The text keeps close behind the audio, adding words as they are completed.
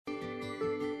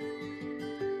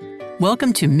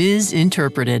Welcome to Ms.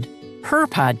 Interpreted, her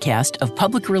podcast of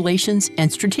public relations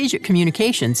and strategic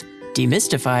communications,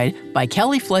 demystified by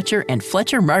Kelly Fletcher and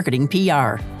Fletcher Marketing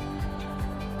PR.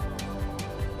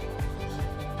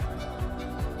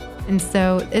 And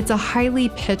so it's a highly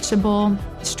pitchable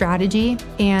strategy,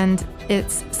 and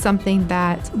it's something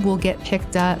that will get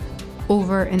picked up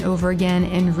over and over again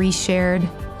and reshared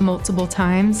multiple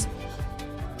times.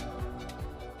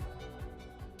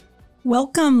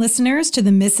 Welcome, listeners, to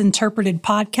the Misinterpreted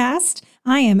podcast.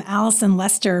 I am Allison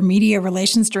Lester, Media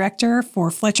Relations Director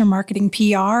for Fletcher Marketing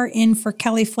PR, in for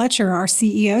Kelly Fletcher, our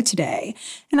CEO today.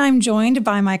 And I'm joined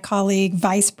by my colleague,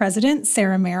 Vice President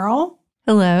Sarah Merrill.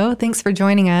 Hello, thanks for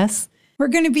joining us. We're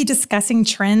going to be discussing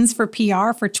trends for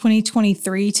PR for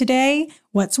 2023 today,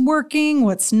 what's working,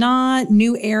 what's not,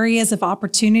 new areas of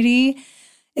opportunity.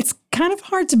 It's kind of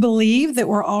hard to believe that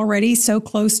we're already so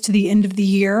close to the end of the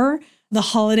year. The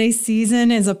holiday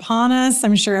season is upon us.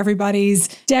 I'm sure everybody's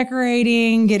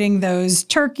decorating, getting those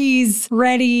turkeys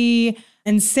ready.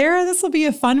 And Sarah, this will be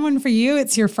a fun one for you.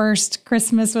 It's your first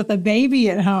Christmas with a baby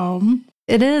at home.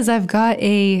 It is. I've got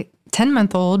a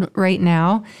 10-month-old right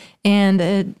now, and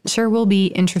it sure will be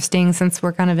interesting since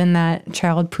we're kind of in that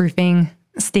child-proofing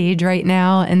stage right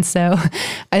now. And so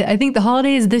I think the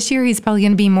holidays this year, he's probably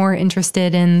going to be more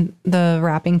interested in the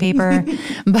wrapping paper,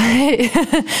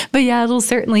 but yeah, it'll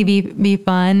certainly be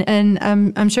fun. And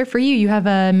I'm sure for you, you have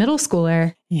a middle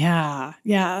schooler. Yeah.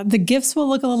 The gifts will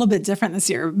look a little bit different this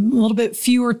year, a little bit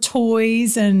fewer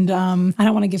toys, and I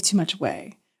don't want to give too much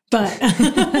away. But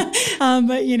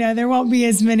there won't be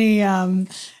as many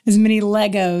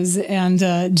Legos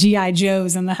and G.I.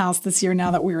 Joes in the house this year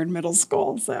now that we're in middle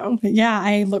school. So, yeah,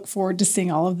 I look forward to seeing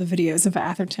all of the videos of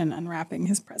Atherton unwrapping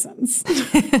his presents.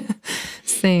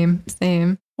 Same.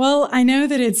 Well, I know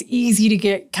that it's easy to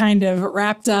get kind of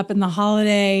wrapped up in the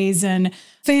holidays and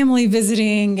family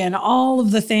visiting and all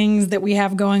of the things that we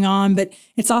have going on, but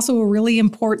it's also a really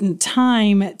important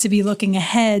time to be looking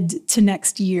ahead to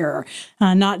next year,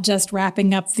 not just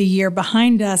wrapping up the year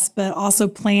behind us, but also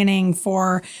planning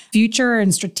for future.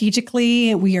 And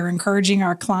strategically, we are encouraging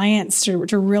our clients to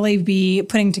really be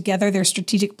putting together their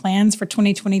strategic plans for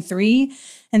 2023.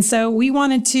 And so we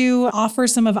wanted to offer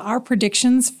some of our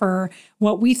predictions for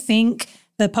what we think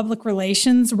the public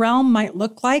relations realm might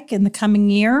look like in the coming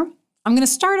year. I'm going to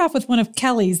start off with one of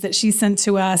Kelly's that she sent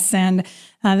to us. And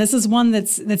this is one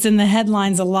that's in the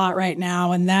headlines a lot right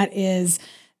now, and that is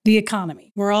the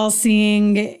economy. We're all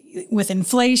seeing with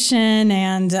inflation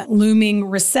and looming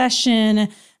recession,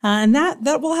 and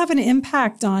that will have an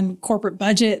impact on corporate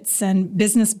budgets and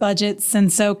business budgets.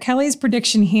 And so Kelly's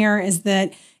prediction here is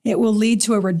that it will lead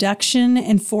to a reduction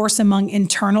in force among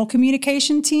internal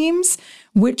communication teams,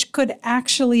 which could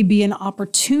actually be an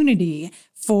opportunity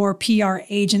for PR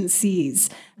agencies,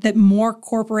 that more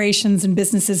corporations and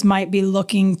businesses might be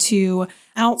looking to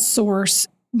outsource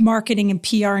marketing and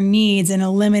PR needs and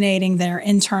eliminating their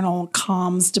internal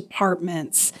comms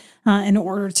departments in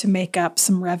order to make up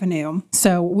some revenue.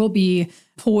 So we'll be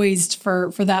poised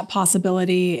for that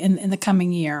possibility in the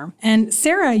coming year. And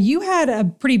Sarah, you had a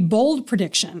pretty bold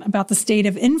prediction about the state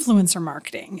of influencer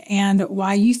marketing and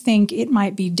why you think it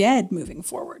might be dead moving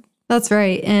forward. That's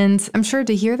right. And I'm sure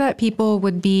to hear that people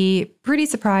would be pretty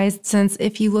surprised, since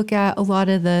if you look at a lot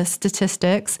of the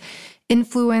statistics,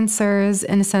 influencers,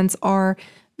 in a sense, are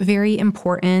very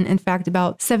important. In fact,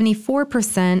 about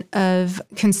 74% of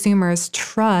consumers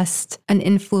trust an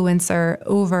influencer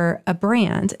over a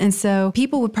brand. And so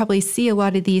people would probably see a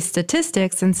lot of these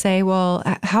statistics and say, well,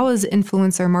 how is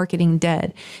influencer marketing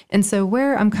dead? And so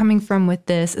where I'm coming from with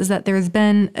this is that there's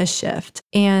been a shift.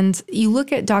 And you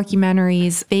look at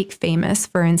documentaries, Fake Famous,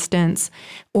 for instance,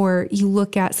 or you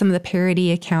look at some of the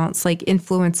parody accounts like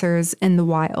Influencers in the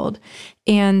Wild.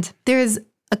 And there's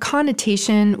a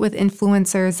connotation with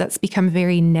influencers that's become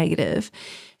very negative.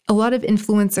 A lot of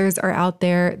influencers are out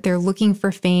there, they're looking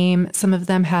for fame. Some of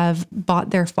them have bought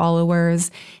their followers,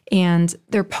 and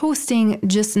they're posting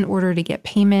just in order to get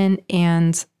payment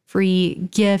and free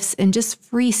gifts and just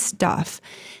free stuff.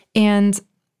 And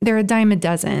they're a dime a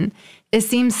dozen. It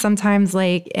seems sometimes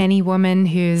like any woman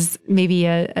who's maybe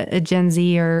a Gen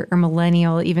Z or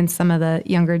millennial, even some of the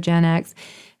younger Gen X,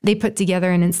 they put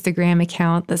together an Instagram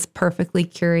account that's perfectly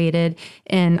curated,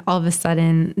 and all of a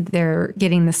sudden they're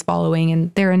getting this following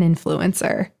and they're an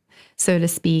influencer, so to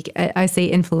speak. I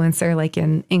say influencer like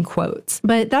in quotes,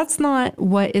 but that's not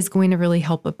what is going to really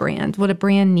help a brand. What a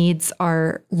brand needs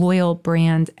are loyal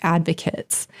brand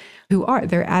advocates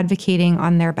they're advocating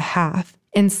on their behalf.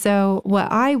 And so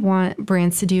what I want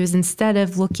brands to do is, instead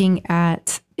of looking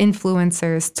at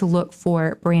influencers to look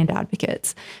for brand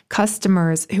advocates,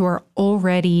 customers who are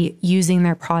already using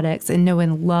their products and know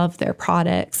and love their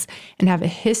products and have a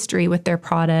history with their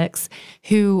products,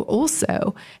 who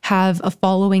also have a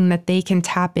following that they can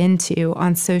tap into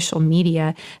on social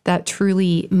media that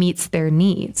truly meets their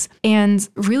needs. And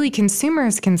really,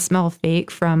 consumers can smell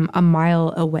fake from a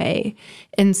mile away.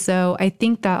 And so I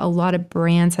think that a lot of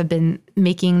brands have been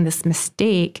making this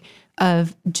mistake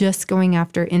of just going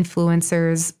after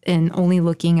influencers and only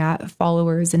looking at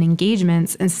followers and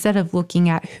engagements instead of looking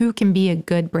at who can be a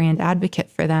good brand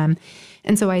advocate for them.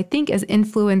 And so I think as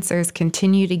influencers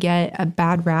continue to get a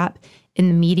bad rap in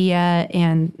the media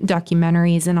and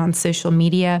documentaries and on social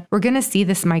media, we're going to see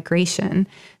this migration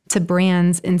to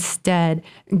brands instead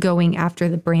going after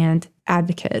the brand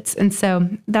advocates. And so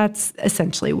that's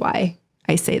essentially why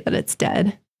I say that it's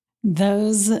dead.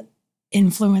 Those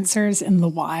influencers in the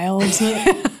wild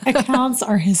accounts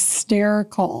are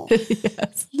hysterical.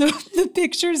 Yes. The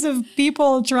pictures of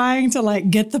people trying to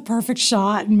get the perfect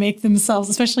shot and make themselves,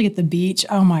 especially at the beach.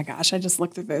 Oh my gosh, I just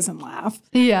look through those and laugh.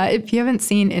 Yeah, if you haven't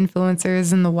seen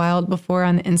influencers in the wild before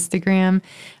on Instagram,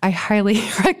 I highly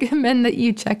recommend that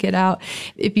you check it out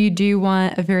if you do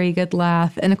want a very good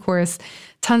laugh. And of course,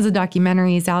 tons of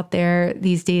documentaries out there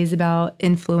these days about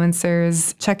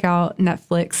influencers. Check out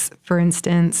Netflix, for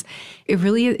instance. It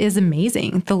really is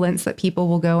amazing the lengths that people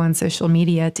will go on social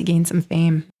media to gain some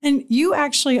fame. And you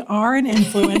actually are an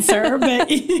influencer,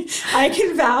 but I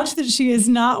can vouch that she is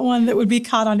not one that would be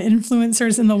caught on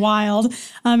influencers in the wild.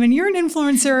 And you're an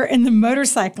influencer in the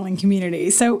motorcycling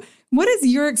community. So what has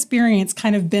your experience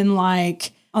kind of been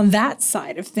like on that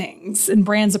side of things and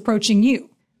brands approaching you?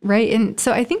 Right. And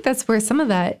so I think that's where some of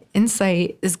that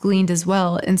insight is gleaned as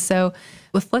well. And so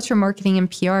with Fletcher Marketing and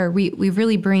PR, we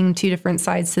really bring two different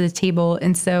sides to the table.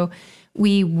 And so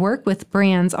we work with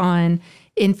brands on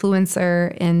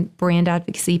influencer and brand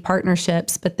advocacy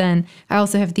partnerships. But then I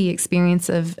also have the experience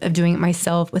of doing it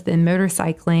myself within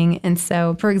motorcycling. And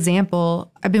so, for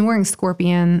example, I've been wearing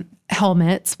Scorpion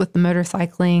helmets with the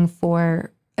motorcycling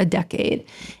for a decade.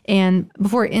 And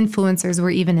before influencers were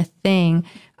even a thing,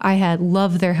 I had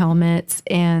loved their helmets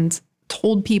and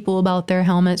told people about their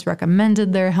helmets,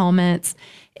 recommended their helmets,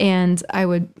 and I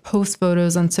would post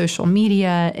photos on social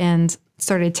media and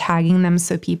started tagging them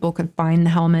so people could find the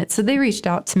helmet. So they reached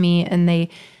out to me and they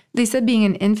said being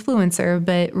an influencer,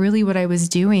 but really what I was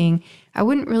doing, I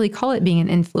wouldn't really call it being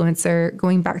an influencer.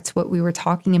 Going back to what we were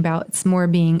talking about, it's more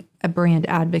being a brand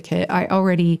advocate. I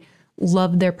already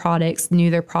loved their products, knew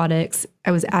their products.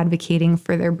 I was advocating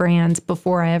for their brands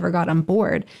before I ever got on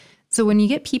board. So when you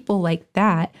get people like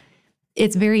that,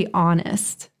 it's very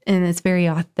honest and it's very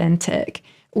authentic.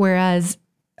 Whereas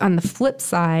on the flip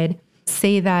side,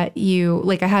 say that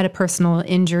I had a personal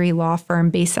injury law firm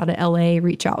based out of LA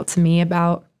reach out to me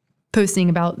about posting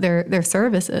about their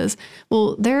services.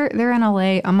 Well, they're in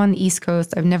LA. I'm on the East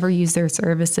Coast. I've never used their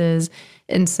services.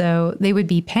 And so they would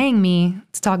be paying me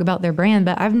to talk about their brand,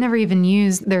 but I've never even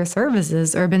used their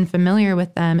services or been familiar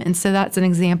with them. And so that's an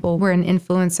example where an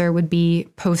influencer would be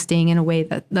posting in a way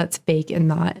that's fake and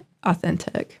not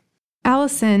authentic.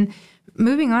 Allison,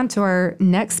 moving on to our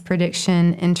next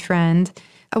prediction and trend,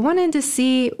 I wanted to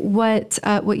see what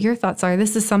your thoughts are.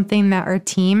 This is something that our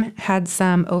team had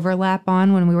some overlap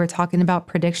on when we were talking about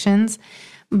predictions,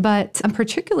 but I'm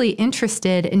particularly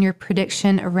interested in your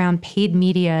prediction around paid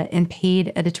media and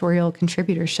paid editorial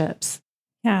contributorships.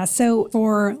 Yeah, so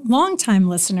for longtime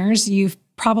listeners, you've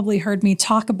probably heard me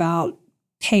talk about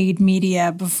paid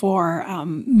media before.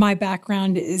 My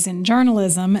background is in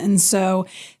journalism, and so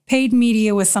paid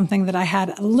media was something that I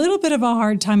had a little bit of a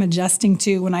hard time adjusting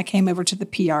to when I came over to the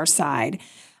PR side.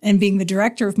 And being the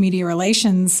director of media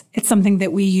relations, it's something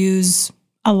that we use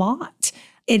a lot.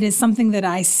 It is something that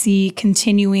I see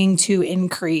continuing to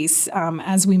increase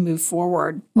as we move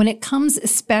forward. When it comes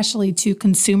especially to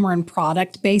consumer and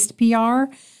product-based PR,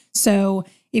 so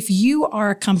if you are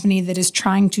a company that is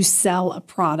trying to sell a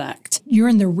product, you're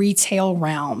in the retail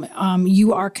realm,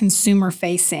 you are consumer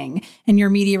facing, and your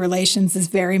media relations is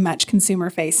very much consumer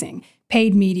facing.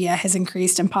 Paid media has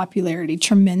increased in popularity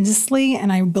tremendously,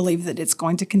 and I believe that it's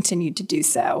going to continue to do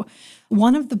so.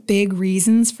 One of the big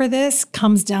reasons for this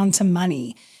comes down to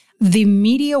money. The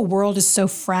media world is so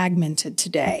fragmented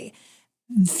today.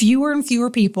 Fewer and fewer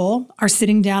people are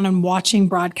sitting down and watching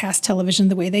broadcast television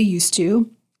the way they used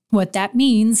to. What that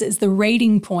means is the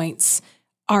rating points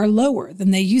are lower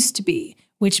than they used to be,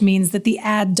 which means that the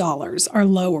ad dollars are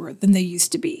lower than they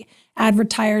used to be.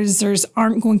 advertisers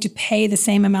aren't going to pay the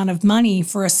same amount of money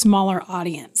for a smaller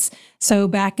audience. So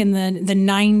back in the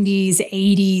 90s,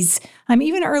 80s,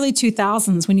 even early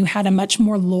 2000s, when you had a much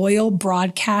more loyal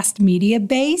broadcast media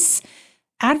base,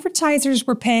 advertisers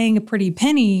were paying a pretty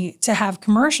penny to have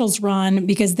commercials run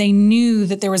because they knew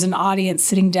that there was an audience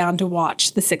sitting down to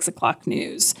watch the 6 o'clock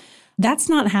news. That's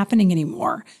not happening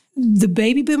anymore. The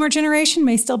baby boomer generation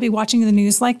may still be watching the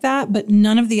news like that, but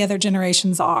none of the other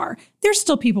generations are. There's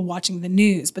still people watching the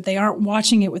news, but they aren't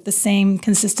watching it with the same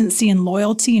consistency and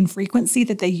loyalty and frequency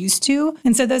that they used to.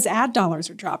 And so those ad dollars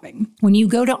are dropping. When you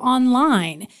go to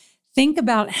online, think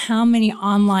about how many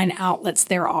online outlets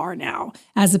there are now,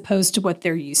 as opposed to what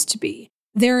there used to be.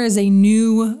 There is a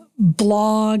new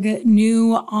blog,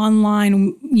 new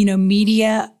online,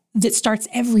 media that starts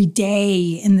every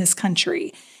day in this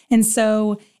country. And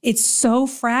so it's so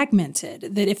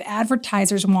fragmented that if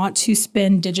advertisers want to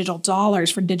spend digital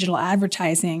dollars for digital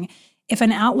advertising, if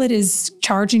an outlet is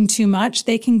charging too much,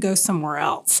 they can go somewhere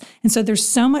else. And so there's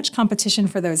so much competition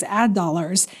for those ad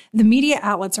dollars. The media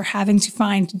outlets are having to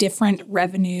find different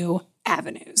revenue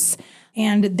avenues.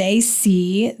 And they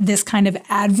see this kind of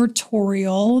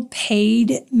advertorial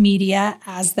paid media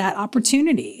as that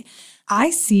opportunity. I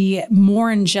see more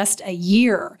in just a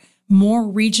year, more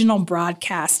regional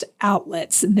broadcast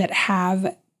outlets that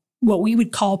have what we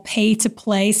would call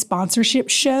pay-to-play sponsorship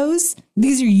shows.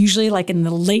 These are usually like in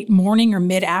the late morning or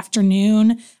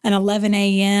mid-afternoon, an 11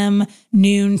 a.m.,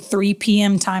 noon, 3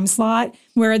 p.m. time slot,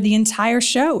 where the entire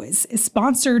show is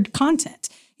sponsored content.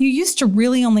 You used to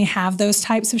really only have those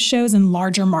types of shows in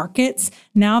larger markets.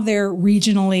 Now they're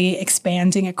regionally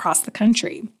expanding across the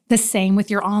country. The same with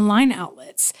your online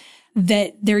outlets,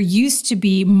 that there used to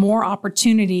be more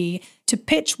opportunity to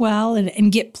pitch well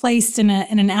and get placed in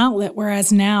an outlet,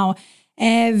 whereas now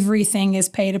everything is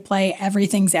pay to play,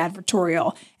 everything's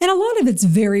advertorial. And a lot of it's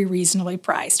very reasonably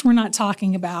priced. We're not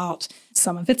talking about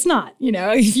some of it's not.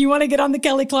 If you want to get on the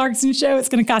Kelly Clarkson show, it's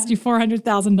going to cost you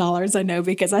 $400,000. I know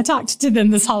because I talked to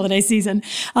them this holiday season.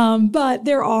 But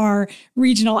there are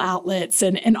regional outlets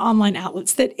and online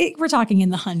outlets that we're talking in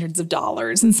the hundreds of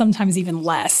dollars and sometimes even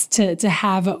less to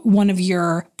have one of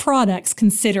your products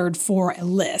considered for a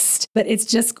list. But it's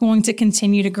just going to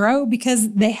continue to grow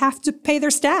because they have to pay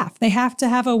their staff. They have to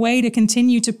have a way to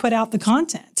continue to put out the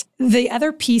content. The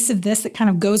other piece of this that kind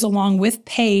of goes along with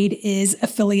paid is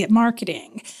affiliate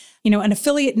marketing. An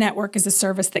affiliate network is a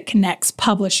service that connects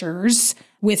publishers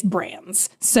with brands.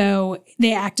 So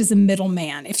they act as a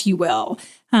middleman, if you will,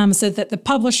 so that the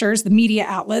publishers, the media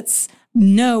outlets,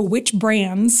 know which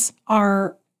brands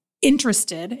are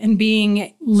interested in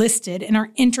being listed and are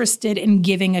interested in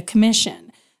giving a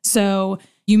commission. So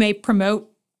you may promote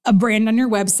a brand on your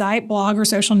website, blog, or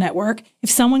social network.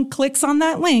 If someone clicks on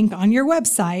that link on your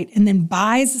website and then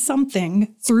buys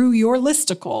something through your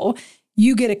listicle,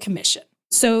 you get a commission.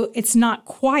 So it's not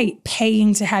quite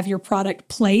paying to have your product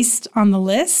placed on the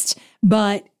list,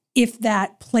 but if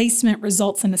that placement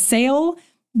results in a sale,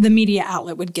 the media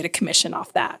outlet would get a commission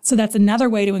off that. So that's another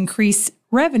way to increase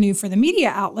revenue for the media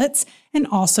outlets and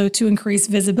also to increase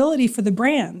visibility for the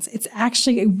brands. It's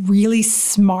actually a really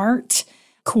smart,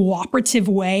 cooperative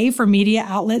way for media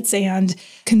outlets and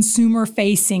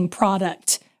consumer-facing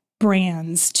product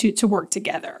brands to work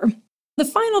together. The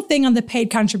final thing on the paid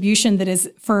contribution that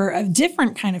is for a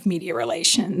different kind of media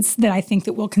relations that I think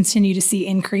that we'll continue to see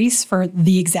increase for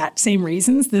the exact same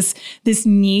reasons, this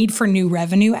need for new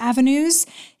revenue avenues,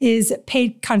 is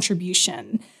paid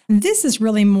contribution. This is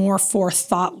really more for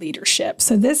thought leadership.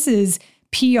 So this is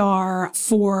PR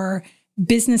for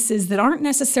businesses that aren't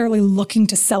necessarily looking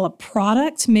to sell a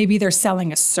product. Maybe they're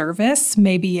selling a service.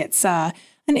 Maybe it's an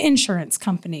insurance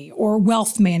company or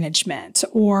wealth management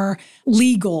or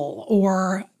legal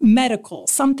or medical,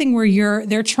 something where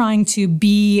they're trying to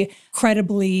be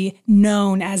credibly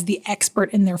known as the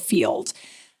expert in their field.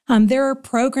 There are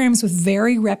programs with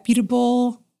very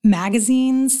reputable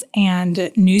magazines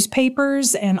and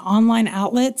newspapers and online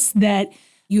outlets that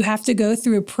you have to go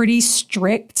through a pretty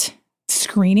strict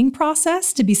screening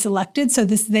process to be selected. So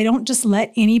they don't just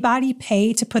let anybody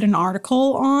pay to put an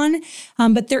article on,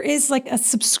 but there is like a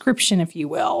subscription, if you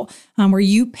will, where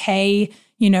you pay,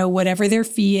 whatever their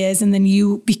fee is, and then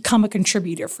you become a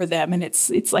contributor for them. And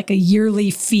it's like a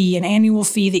yearly fee, an annual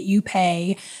fee that you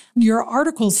pay. Your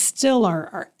articles still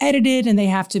are edited and they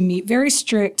have to meet very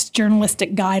strict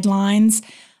journalistic guidelines.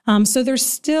 So there's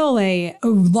still a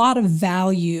lot of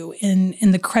value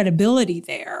in the credibility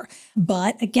there.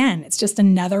 But again, it's just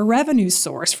another revenue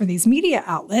source for these media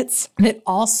outlets that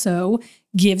also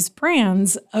gives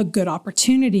brands a good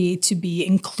opportunity to be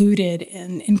included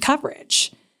in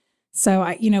coverage.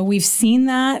 So, we've seen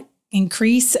that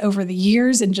increase over the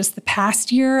years. In just the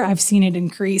past year, I've seen it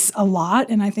increase a lot.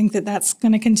 And I think that that's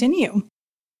going to continue.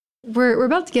 We're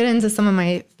about to get into some of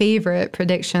my favorite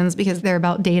predictions because they're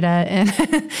about data, and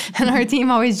and our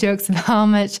team always jokes about how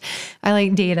much I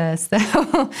like data.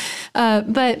 So,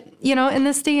 but in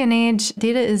this day and age,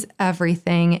 data is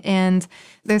everything. And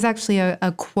there's actually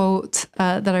a quote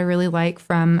that I really like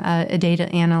from a data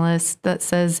analyst that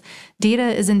says,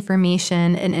 "Data is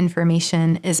information, and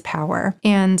information is power."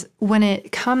 And when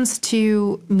it comes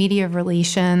to media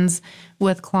relations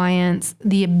with clients,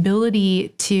 the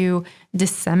ability to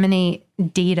disseminate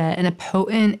data in a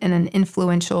potent and an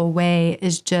influential way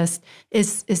is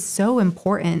so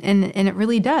important. And it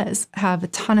really does have a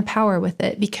ton of power with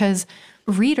it, because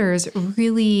readers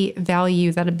really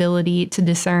value that ability to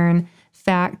discern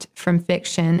fact from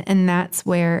fiction. And that's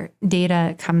where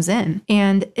data comes in.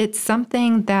 And it's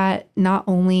something that not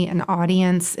only an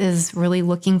audience is really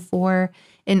looking for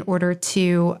in order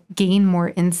to gain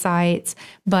more insights,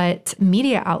 but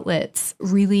media outlets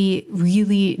really,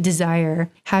 really desire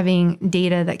having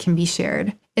data that can be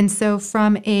shared. And so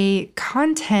from a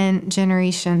content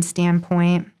generation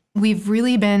standpoint, we've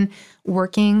really been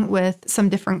working with some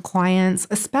different clients,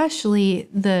 especially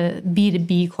the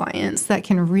B2B clients that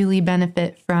can really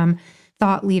benefit from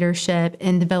thought leadership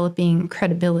and developing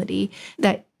credibility,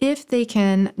 that if they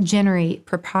can generate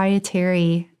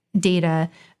proprietary data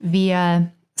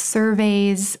via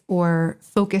surveys or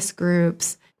focus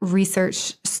groups,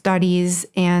 research studies,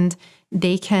 and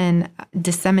they can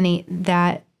disseminate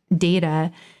that data,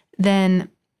 then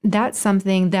that's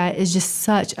something that is just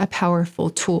such a powerful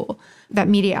tool that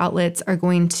media outlets are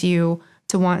going to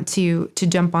want to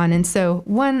jump on. And so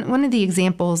one of the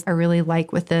examples I really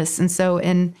like with this, and so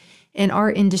in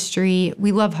our industry,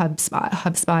 we love HubSpot.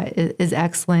 HubSpot is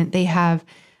excellent. They have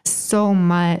so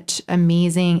much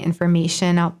amazing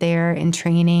information out there and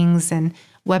trainings and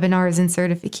webinars and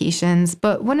certifications.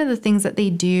 But one of the things that they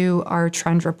do are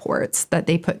trend reports that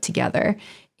they put together.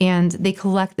 And they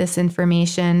collect this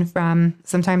information from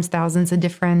sometimes thousands of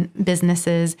different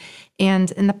businesses. And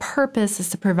the purpose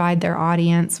is to provide their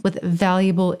audience with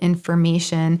valuable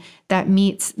information that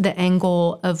meets the end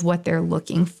goal of what they're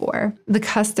looking for. The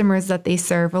customers that they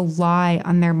serve rely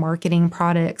on their marketing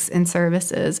products and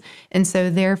services. And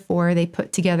so therefore, they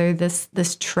put together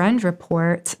this trend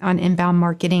report on inbound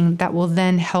marketing that will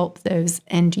then help those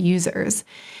end users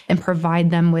and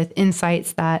provide them with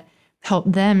insights that help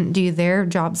them do their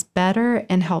jobs better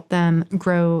and help them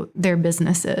grow their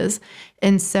businesses.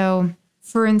 And so,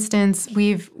 for instance,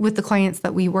 with the clients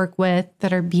that we work with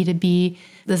that are B2B,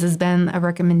 this has been a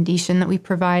recommendation that we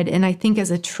provide. And I think as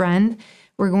a trend,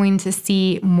 we're going to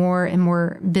see more and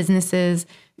more businesses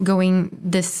going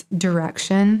this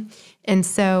direction. And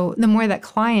so the more that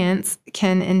clients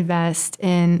can invest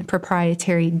in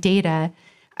proprietary data,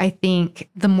 I think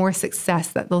the more success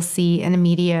that they'll see in a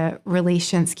media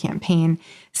relations campaign,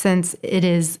 since it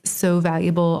is so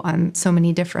valuable on so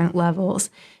many different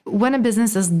levels. When a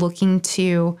business is looking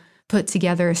to put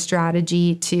together a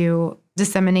strategy to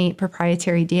disseminate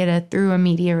proprietary data through a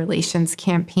media relations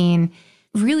campaign,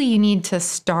 really you need to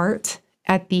start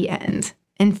at the end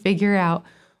and figure out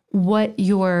what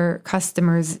your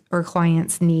customers or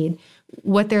clients need,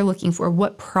 what they're looking for,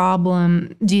 what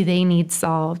problem do they need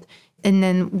solved, and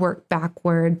then work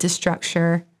backward to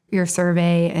structure your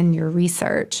survey and your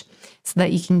research so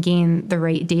that you can gain the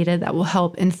right data that will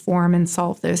help inform and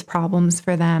solve those problems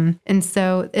for them. And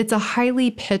so it's a highly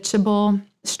pitchable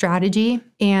strategy,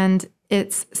 and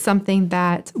it's something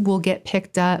that will get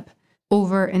picked up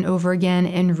over and over again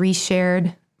and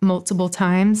reshared multiple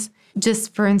times.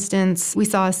 Just for instance, we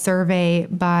saw a survey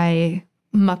by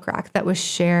Muck Rack that was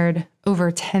shared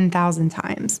over 10,000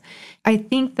 times. I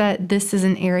think that this is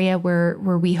an area where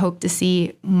we hope to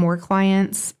see more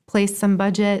clients place some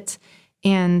budget,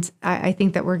 and I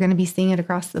think that we're going to be seeing it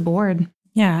across the board.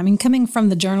 Yeah, I mean, coming from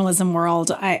the journalism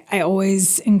world, I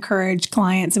always encourage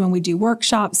clients, and when we do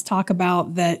workshops, talk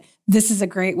about that this is a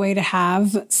great way to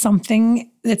have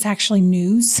something that's actually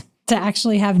news, to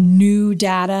actually have new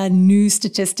data, new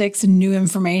statistics, and new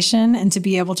information, and to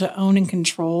be able to own and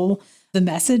control the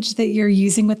message that you're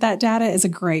using with that data is a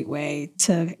great way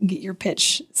to get your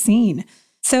pitch seen.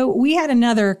 So we had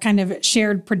another kind of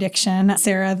shared prediction,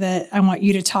 Sarah, that I want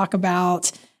you to talk about,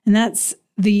 and that's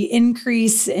the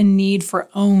increase in need for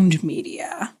owned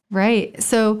media. Right.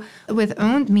 So with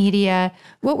owned media,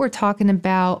 what we're talking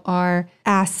about are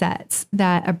assets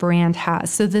that a brand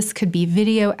has. So this could be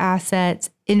video assets,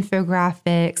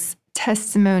 infographics,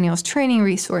 testimonials, training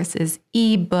resources,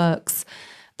 ebooks,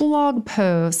 blog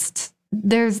posts,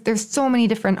 There's so many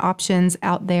different options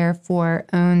out there for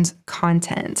owned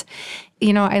content.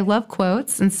 I love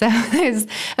quotes. And so there's,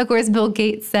 of course, Bill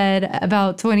Gates said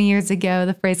about 20 years ago,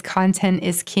 the phrase content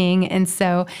is king. And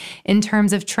so in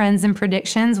terms of trends and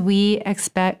predictions, we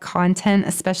expect content,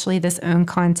 especially this owned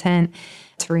content,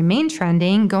 to remain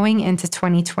trending going into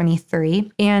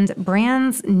 2023. And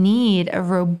brands need a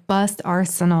robust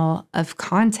arsenal of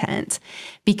content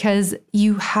because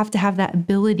you have to have that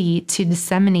ability to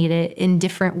disseminate it in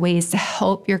different ways to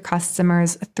help your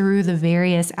customers through the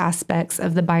various aspects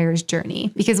of the buyer's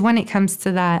journey. Because when it comes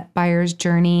to that buyer's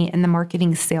journey and the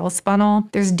marketing sales funnel,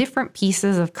 there's different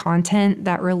pieces of content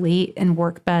that relate and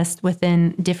work best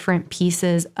within different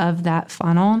pieces of that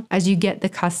funnel as you get the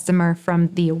customer from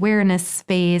the awareness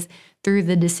phase through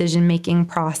the decision-making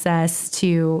process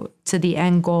to the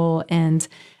end goal and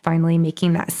finally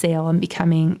making that sale and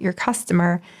becoming your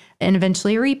customer and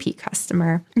eventually a repeat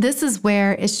customer. This is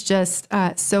where it's just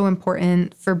so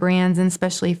important for brands and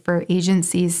especially for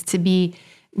agencies to be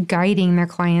guiding their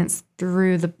clients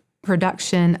through the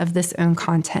production of this own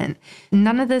content.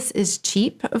 None of this is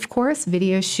cheap, of course.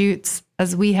 Video shoots,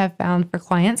 as we have found for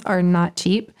clients, are not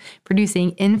cheap.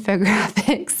 Producing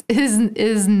infographics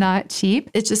is not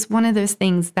cheap. It's just one of those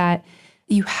things that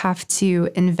you have to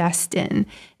invest in.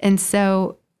 And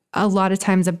so a lot of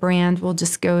times a brand will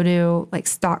just go to like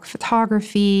stock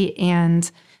photography and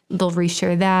they'll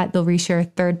reshare that. They'll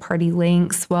reshare third-party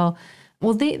links. Well,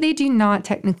 they do not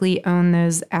technically own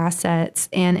those assets,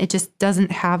 and it just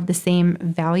doesn't have the same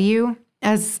value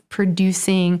as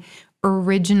producing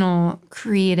original,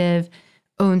 creative,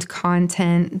 owned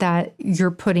content that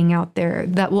you're putting out there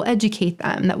that will educate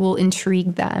them, that will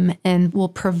intrigue them, and will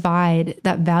provide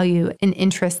that value and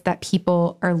interest that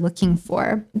people are looking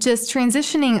for. Just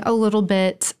transitioning a little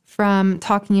bit from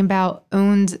talking about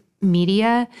owned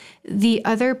media, the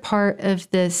other part of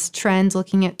this trend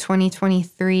looking at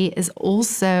 2023 is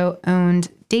also owned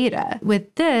data.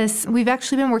 With this, we've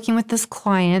actually been working with this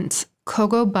client,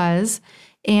 KogoBuzz,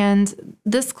 and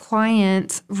this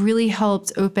client really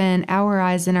helped open our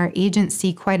eyes in our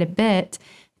agency quite a bit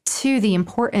to the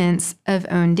importance of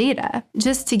owned data.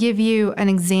 Just to give you an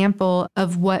example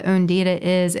of what owned data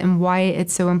is and why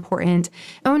it's so important,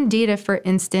 owned data, for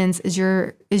instance, is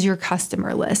your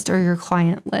customer list or your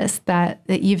client list that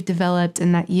you've developed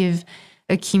and that you've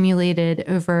accumulated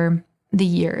over the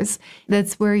years.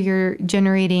 That's where you're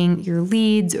generating your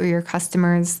leads or your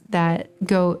customers that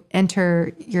go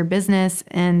enter your business.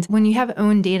 And when you have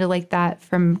owned data like that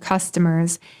from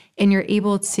customers and you're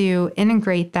able to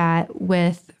integrate that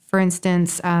with, for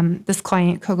instance, this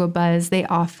client, KogoBuzz, they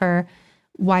offer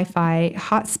Wi-Fi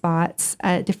hotspots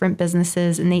at different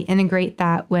businesses, and they integrate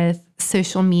that with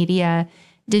social media,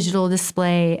 digital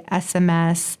display,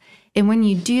 SMS. And when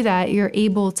you do that, you're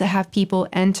able to have people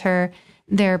enter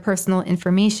their personal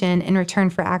information in return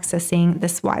for accessing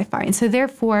this Wi-Fi. And so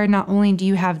therefore, not only do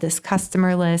you have this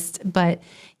customer list, but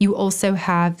you also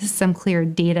have some clear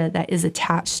data that is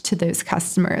attached to those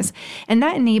customers. And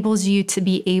that enables you to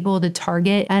be able to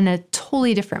target in a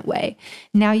totally different way.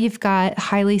 Now you've got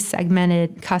highly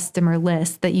segmented customer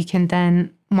lists that you can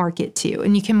then market to,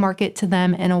 and you can market to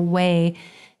them in a way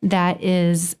that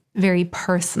is very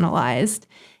personalized.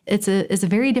 It's a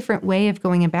very different way of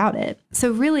going about it.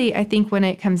 So really, I think when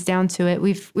it comes down to it,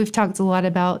 we've talked a lot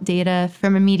about data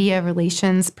from a media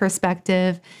relations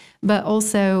perspective, but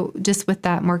also just with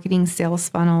that marketing sales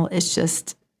funnel, it's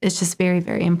just very,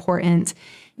 very important.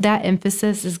 That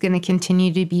emphasis is going to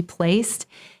continue to be placed.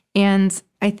 And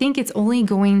I think it's only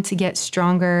going to get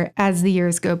stronger as the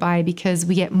years go by because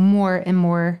we get more and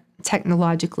more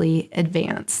technologically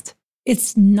advanced.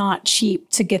 It's not cheap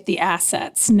to get the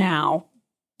assets now.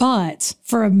 But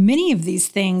for many of these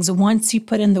things, once you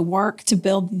put in the work to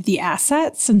build the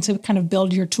assets and to kind of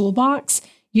build your toolbox,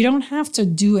 you don't have to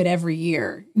do it every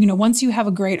year. Once you have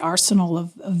a great arsenal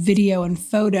of video and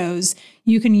photos,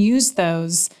 you can use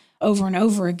those over and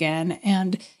over again.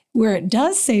 And where it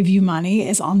does save you money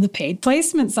is on the paid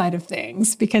placement side of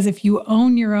things, because if you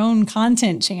own your own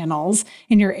content channels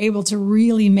and you're able to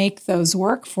really make those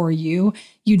work for you,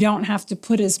 you don't have to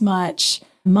put as much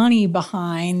money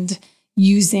behind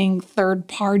using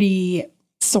third-party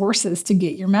sources to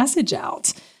get your message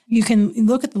out. You can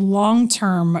look at the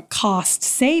long-term cost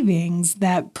savings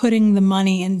that putting the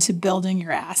money into building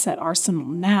your asset arsenal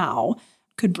now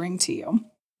could bring to you.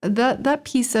 That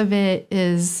piece of it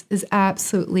is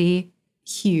absolutely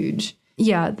huge.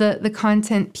 Yeah, the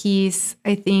content piece,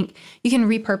 I think you can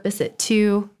repurpose it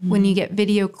too. When you get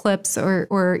video clips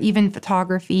or even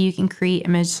photography, you can create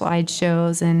image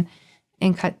slideshows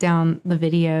and cut down the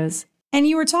videos. And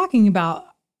you were talking about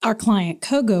our client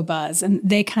KogoBuzz, and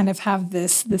they kind of have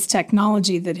this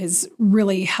technology that has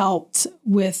really helped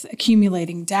with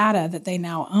accumulating data that they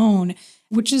now own,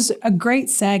 which is a great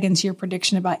seg into your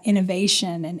prediction about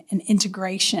innovation and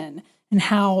integration, and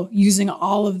how using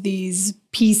all of these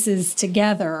pieces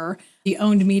together, the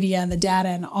owned media and the data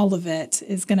and all of it,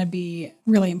 is going to be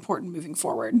really important moving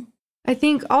forward. I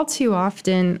think all too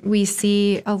often we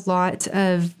see a lot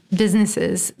of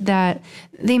businesses that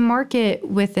they market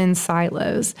within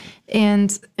silos.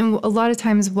 And a lot of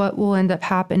times what will end up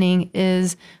happening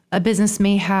is a business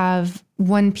may have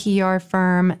one PR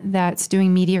firm that's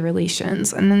doing media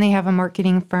relations, and then they have a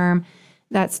marketing firm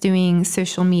that's doing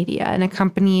social media, and a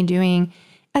company doing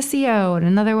SEO, and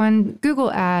another one Google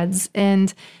Ads.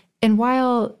 And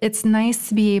while it's nice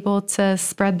to be able to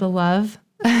spread the love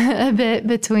a bit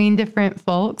between different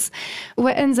folks,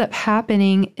 what ends up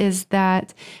happening is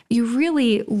that you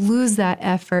really lose that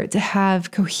effort to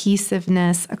have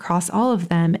cohesiveness across all of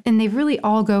them, and they really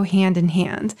all go hand in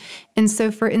hand. And so,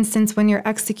 for instance, when you're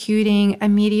executing a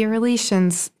media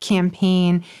relations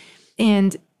campaign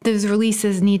and those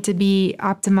releases need to be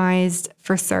optimized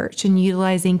for search and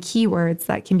utilizing keywords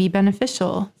that can be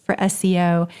beneficial for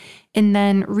SEO, and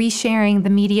then resharing the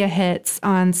media hits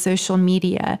on social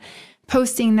media,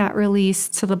 posting that release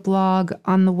to the blog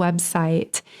on the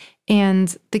website,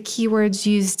 and the keywords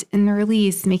used in the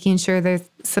release, making sure there's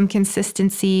some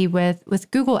consistency with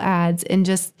Google Ads, and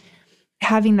just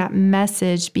having that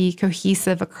message be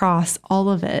cohesive across all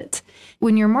of it.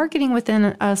 When you're marketing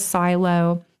within a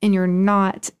silo and you're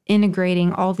not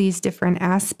integrating all these different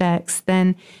aspects,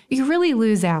 then you really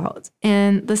lose out.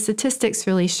 And the statistics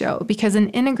really show, because an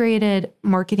integrated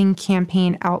marketing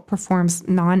campaign outperforms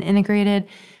non-integrated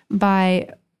by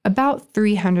about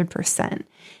 300%.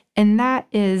 And that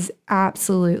is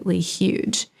absolutely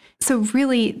huge. So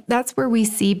really, that's where we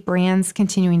see brands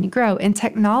continuing to grow. And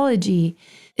technology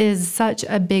is such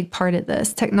a big part of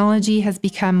this. Technology has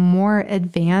become more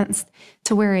advanced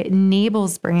to where it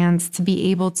enables brands to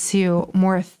be able to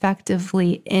more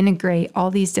effectively integrate all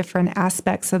these different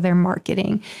aspects of their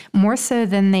marketing, more so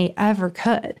than they ever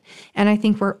could. And I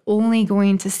think we're only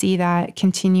going to see that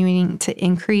continuing to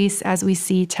increase as we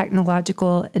see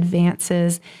technological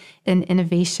advances and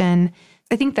innovation.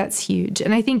 I think that's huge.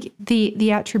 And I think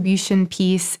the attribution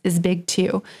piece is big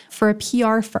too. For a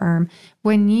PR firm,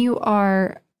 when you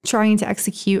are trying to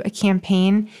execute a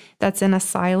campaign that's in a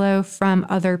silo from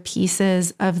other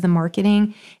pieces of the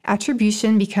marketing,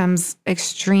 attribution becomes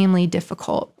extremely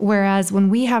difficult. Whereas when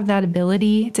we have that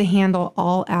ability to handle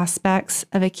all aspects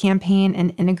of a campaign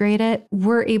and integrate it,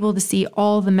 we're able to see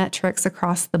all the metrics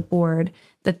across the board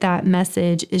that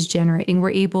message is generating.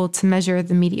 We're able to measure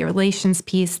the media relations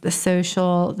piece, the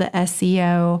social, the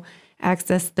SEO,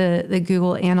 access the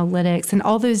Google Analytics, and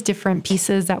all those different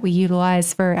pieces that we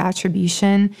utilize for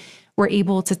attribution. We're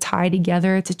able to tie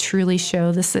together to truly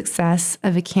show the success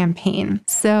of a campaign.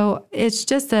 So it's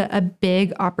just a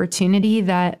big opportunity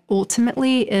that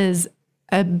ultimately is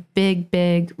a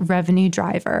big revenue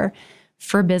driver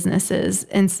for businesses.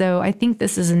 And so I think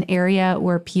this is an area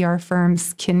where PR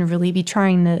firms can really be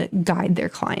trying to guide their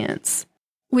clients.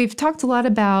 We've talked a lot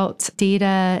about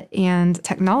data and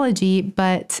technology,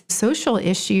 but social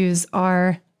issues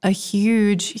are a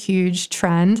huge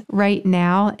trend right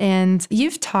now. And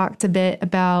you've talked a bit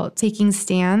about taking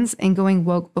stands and going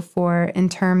woke before, in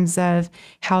terms of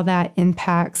how that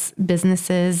impacts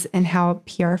businesses and how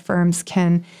PR firms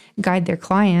can guide their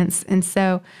clients. And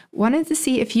so wanted to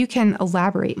see if you can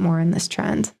elaborate more on this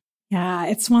trend. Yeah,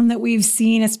 it's one that we've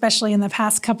seen, especially in the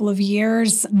past couple of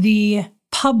years. The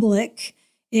public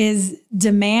is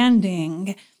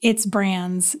demanding its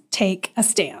brands take a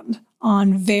stand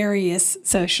on various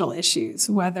social issues,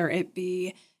 whether it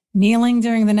be kneeling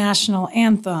during the national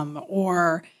anthem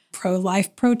or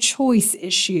pro-life, pro-choice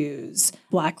issues,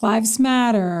 Black Lives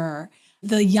Matter.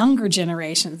 The younger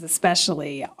generations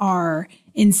especially are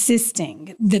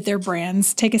insisting that their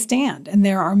brands take a stand. And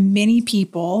there are many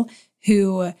people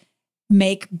who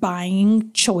make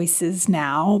buying choices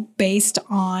now based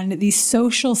on the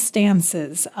social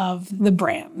stances of the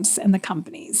brands and the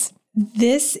companies.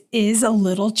 This is a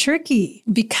little tricky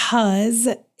because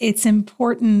it's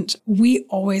important. We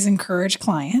always encourage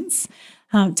clients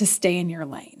to stay in your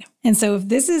lane. And so if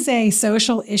this is a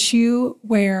social issue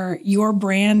where your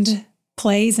brand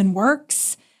plays and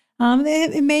works,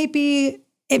 it may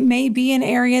be an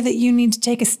area that you need to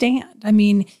take a stand. I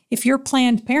mean, if you're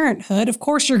Planned Parenthood, of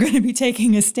course you're going to be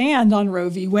taking a stand on Roe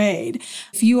v. Wade.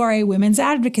 If you are a women's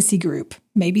advocacy group,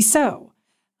 maybe so.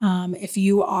 If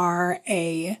you are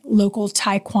a local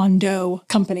Taekwondo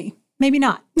company, maybe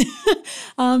not.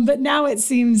 But now it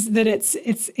seems that it's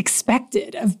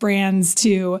expected of brands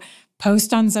to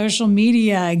post on social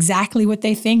media exactly what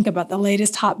they think about the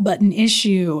latest hot button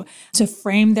issue, to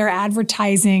frame their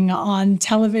advertising on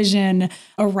television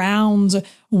around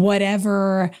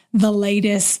whatever the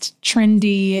latest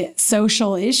trendy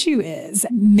social issue is.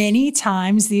 Many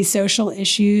times these social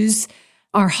issues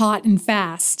are hot and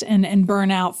fast and burn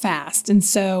out fast. And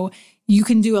so you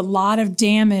can do a lot of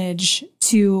damage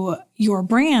to your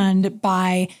brand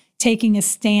by taking a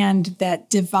stand that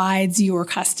divides your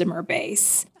customer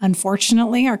base.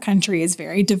 Unfortunately, our country is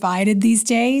very divided these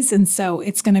days, and so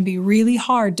it's going to be really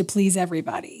hard to please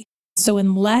everybody. So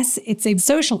unless it's a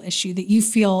social issue that you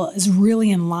feel is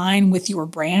really in line with your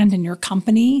brand and your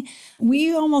company,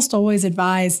 we almost always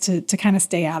advise to kind of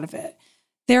stay out of it.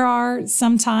 There are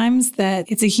some times that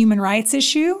it's a human rights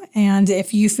issue, and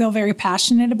if you feel very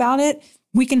passionate about it,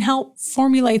 we can help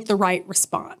formulate the right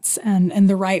response and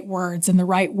the right words and the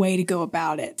right way to go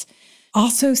about it.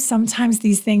 Also, sometimes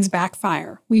these things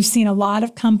backfire. We've seen a lot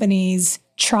of companies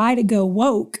try to go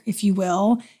woke, if you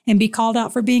will, and be called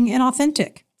out for being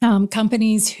inauthentic.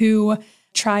 Companies who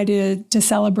try to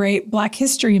celebrate Black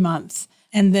History Month,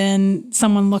 and then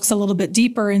someone looks a little bit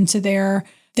deeper into their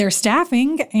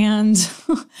staffing, and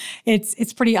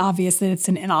it's pretty obvious that it's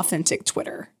an inauthentic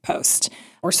Twitter post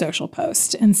or social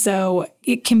post. And so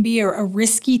it can be a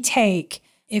risky take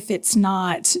if it's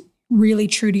not really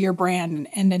true to your brand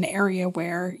and an area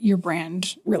where your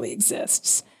brand really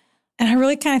exists. And I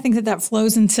really kind of think that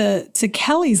flows into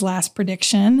Kelly's last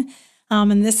prediction.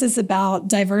 And this is about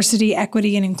diversity,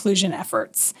 equity, and inclusion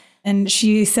efforts. And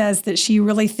she says that she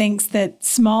really thinks that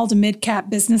small to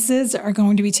mid-cap businesses are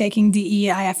going to be taking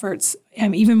DEI efforts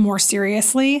even more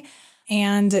seriously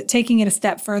and taking it a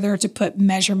step further to put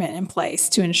measurement in place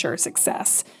to ensure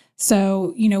success.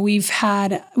 So,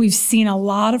 we've seen a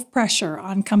lot of pressure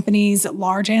on companies,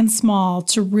 large and small,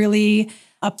 to really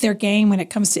up their game when it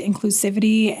comes to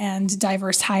inclusivity and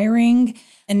diverse hiring.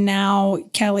 And now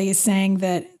Kelly is saying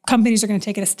that companies are going to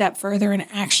take it a step further and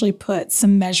actually put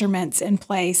some measurements in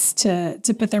place to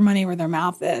put their money where their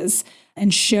mouth is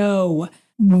and show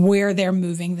where they're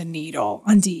moving the needle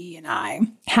on DE&I,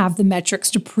 have the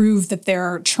metrics to prove that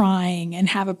they're trying, and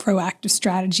have a proactive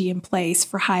strategy in place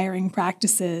for hiring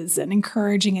practices and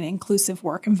encouraging an inclusive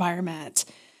work environment.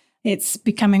 It's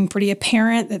becoming pretty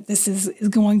apparent that this is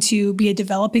going to be a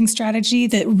developing strategy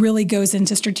that really goes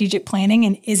into strategic planning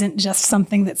and isn't just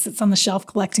something that sits on the shelf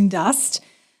collecting dust.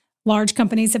 Large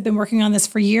companies have been working on this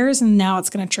for years, and now it's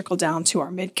going to trickle down to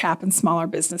our mid-cap and smaller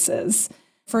businesses.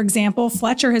 For example,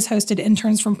 Fletcher has hosted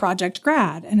interns from Project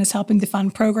Grad and is helping to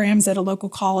fund programs at a local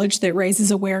college that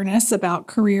raises awareness about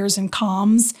careers in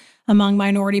comms among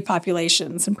minority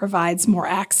populations and provides more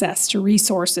access to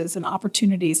resources and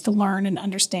opportunities to learn and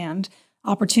understand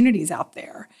opportunities out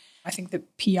there. I think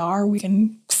that PR, we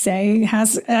can say,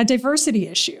 has a diversity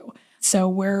issue. So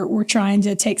we're trying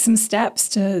to take some steps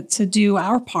to do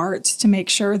our part to make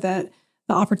sure that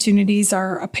the opportunities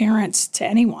are apparent to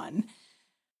anyone.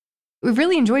 We've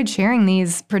really enjoyed sharing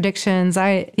these predictions.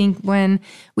 I think when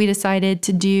we decided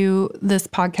to do this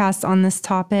podcast on this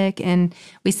topic and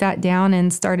we sat down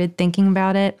and started thinking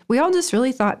about it, we all just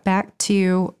really thought back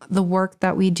to the work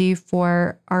that we do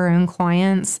for our own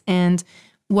clients and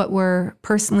what we're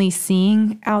personally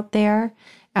seeing out there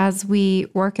as we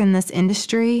work in this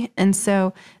industry. And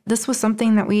so this was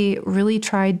something that we really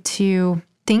tried to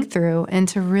think through and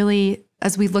to really,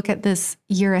 as we look at this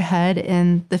year ahead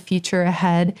and the future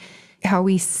ahead, how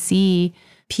we see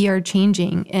PR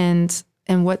changing and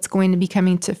what's going to be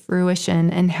coming to fruition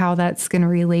and how that's going to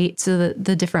relate to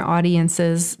the different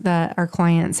audiences that our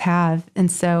clients have.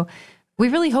 And so we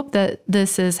really hope that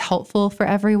this is helpful for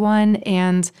everyone.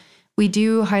 And we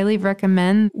do highly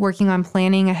recommend working on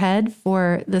planning ahead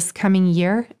for this coming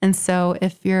year. And so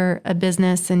if you're a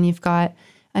business and you've got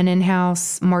an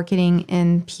in-house marketing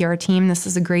and PR team, this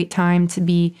is a great time to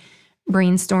be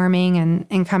brainstorming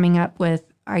and coming up with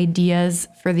ideas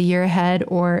for the year ahead,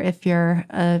 or if you're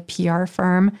a PR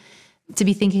firm, to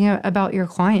be thinking about your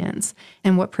clients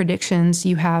and what predictions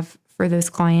you have for those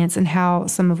clients and how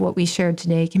some of what we shared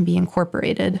today can be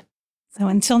incorporated. So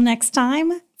until next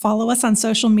time, follow us on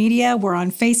social media. We're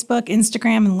on Facebook,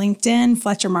 Instagram, and LinkedIn,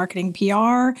 Fletcher Marketing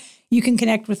PR. You can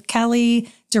connect with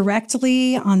Kelly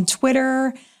directly on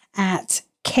Twitter at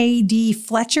KD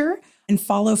Fletcher, and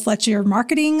follow Fletcher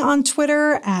Marketing on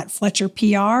Twitter at Fletcher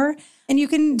PR. And you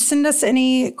can send us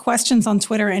any questions on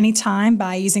Twitter anytime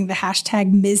by using the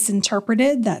hashtag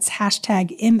Misinterpreted. That's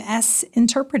hashtag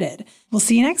MSInterpreted. We'll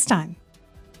see you next time.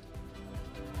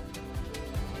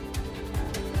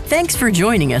 Thanks for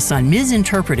joining us on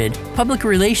Misinterpreted Public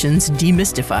Relations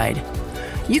Demystified.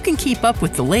 You can keep up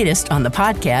with the latest on the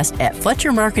podcast at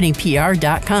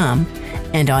FletcherMarketingPR.com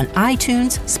and on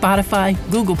iTunes, Spotify,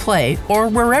 Google Play, or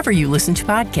wherever you listen to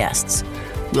podcasts.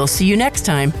 We'll see you next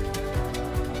time.